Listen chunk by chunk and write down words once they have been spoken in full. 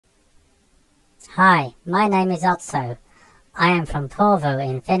Hi, my name is Otso. I am from Porvoo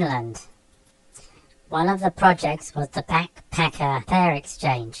in Finland. One of the projects was the backpacker pair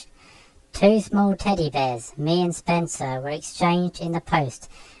exchange. Two small teddy bears, me and Spencer, were exchanged in the post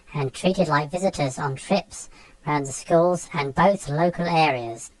and treated like visitors on trips around the schools and both local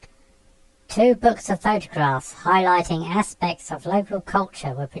areas. Two books of photographs highlighting aspects of local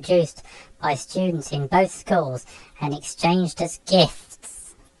culture were produced by students in both schools and exchanged as gifts.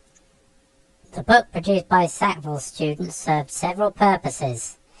 The book produced by Sackville students served several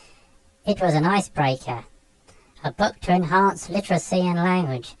purposes. It was an icebreaker, a book to enhance literacy and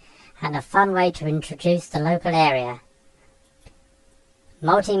language, and a fun way to introduce the local area.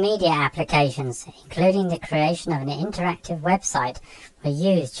 Multimedia applications, including the creation of an interactive website, were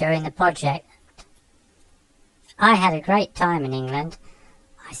used during the project. I had a great time in England.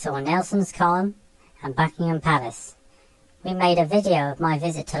 I saw Nelson's Column and Buckingham Palace. We made a video of my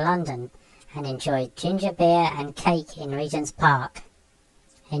visit to London and enjoyed ginger beer and cake in Regent's Park.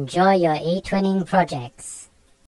 Enjoy your eTwinning projects.